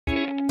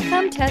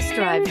Come test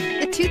drive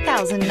the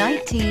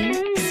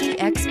 2019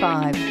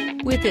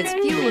 CX-5. With its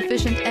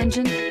fuel-efficient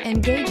engine,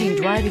 engaging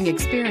driving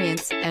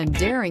experience, and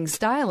daring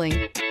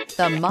styling,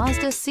 the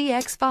Mazda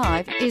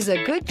CX-5 is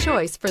a good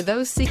choice for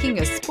those seeking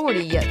a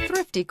sporty yet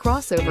thrifty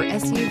crossover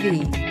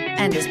SUV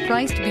and is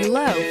priced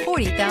below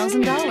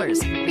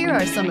 $40,000. Here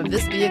are some of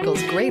this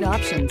vehicle's great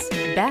options: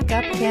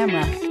 backup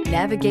camera,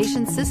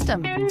 navigation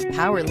system,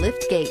 power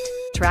liftgate,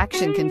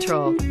 traction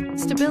control,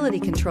 stability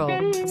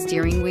control,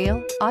 steering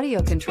wheel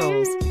audio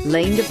controls,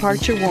 lane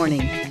departure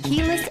warning,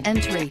 keyless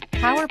entry,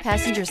 power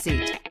passenger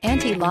seat,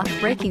 anti-lock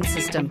braking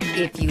system.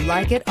 If you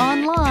like it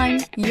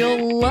online,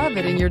 you'll love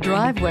it in your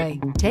driveway.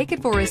 Take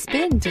it for a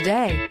spin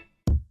today.